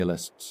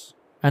deadliest,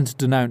 and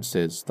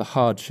denounces the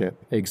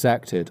hardship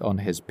exacted on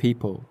his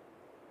people.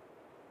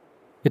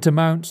 It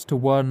amounts to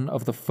one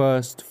of the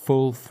first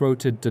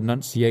full-throated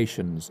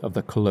denunciations of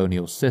the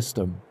colonial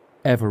system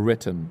ever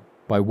written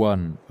by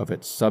one of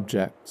its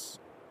subjects.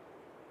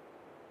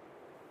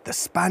 The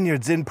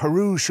Spaniards in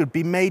Peru should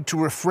be made to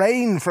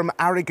refrain from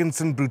arrogance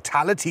and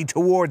brutality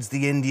towards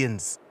the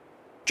Indians.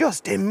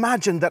 Just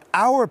imagine that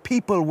our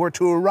people were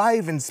to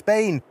arrive in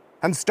Spain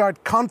and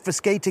start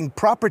confiscating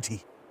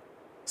property,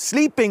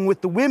 sleeping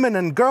with the women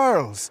and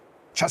girls,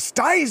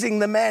 chastising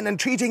the men and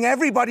treating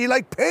everybody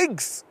like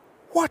pigs.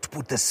 What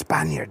would the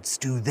Spaniards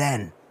do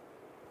then?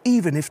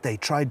 Even if they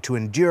tried to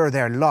endure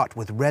their lot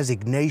with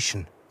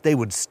resignation, they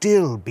would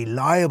still be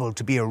liable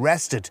to be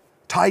arrested,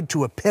 tied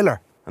to a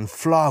pillar, and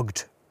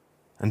flogged.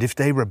 And if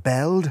they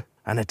rebelled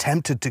and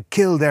attempted to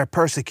kill their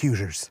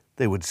persecutors,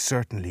 they would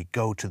certainly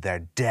go to their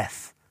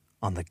death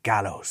on the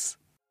gallows.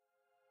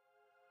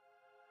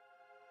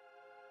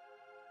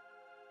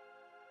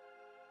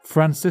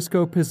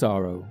 Francisco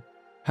Pizarro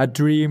had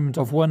dreamed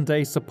of one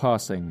day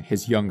surpassing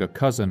his younger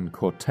cousin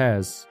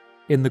Cortés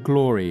in the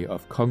glory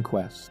of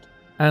conquest,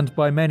 and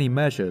by many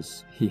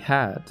measures he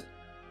had.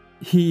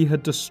 He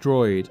had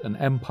destroyed an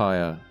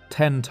empire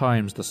 10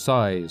 times the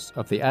size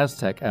of the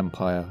Aztec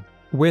Empire,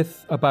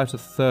 with about a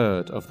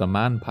third of the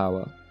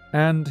manpower,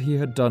 and he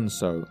had done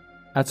so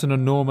at an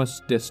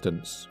enormous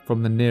distance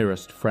from the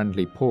nearest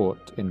friendly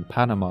port in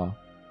Panama.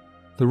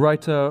 The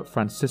writer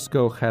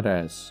Francisco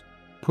Jerez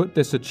put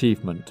this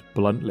achievement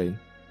bluntly.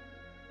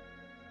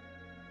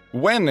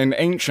 When in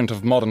ancient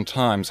of modern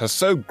times has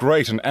so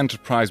great an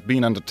enterprise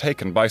been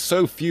undertaken by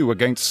so few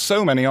against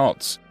so many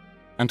odds,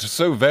 and to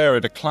so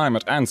varied a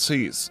climate and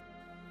seas,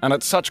 and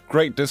at such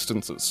great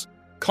distances,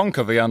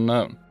 conquer the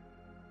unknown?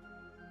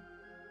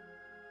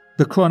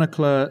 The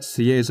chronicler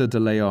Cieza de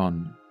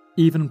Leon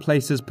even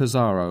places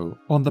Pizarro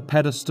on the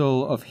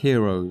pedestal of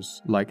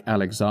heroes like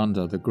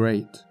Alexander the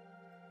Great.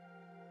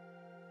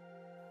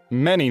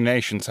 Many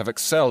nations have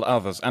excelled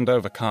others and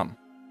overcome.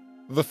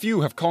 The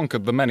few have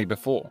conquered the many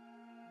before.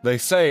 They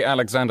say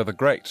Alexander the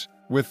Great,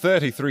 with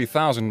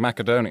 33,000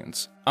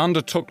 Macedonians,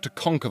 undertook to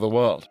conquer the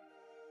world.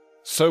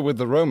 So with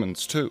the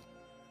Romans too.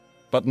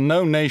 But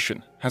no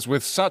nation has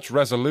with such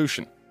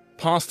resolution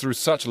passed through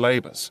such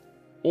labours,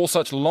 or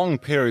such long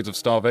periods of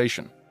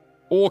starvation,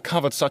 or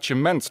covered such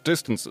immense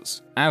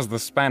distances as the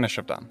Spanish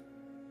have done.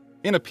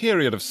 In a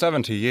period of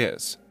 70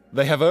 years,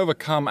 they have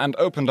overcome and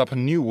opened up a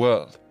new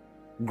world,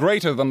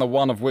 greater than the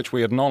one of which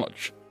we had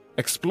knowledge,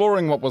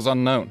 exploring what was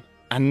unknown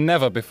and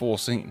never before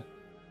seen.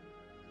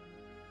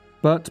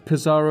 But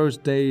Pizarro's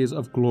days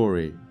of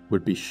glory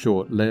would be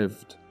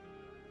short-lived.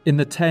 In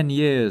the 10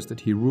 years that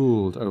he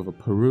ruled over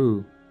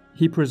Peru,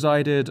 he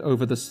presided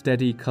over the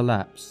steady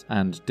collapse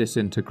and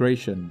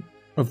disintegration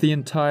of the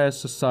entire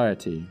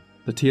society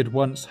that he had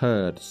once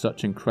heard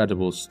such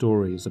incredible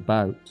stories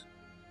about.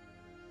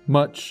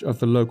 Much of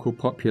the local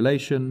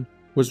population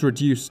was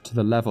reduced to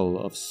the level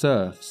of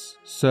serfs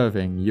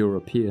serving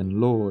European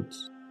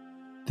lords.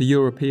 The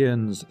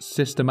Europeans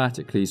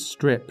systematically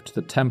stripped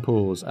the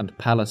temples and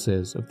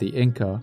palaces of the Inca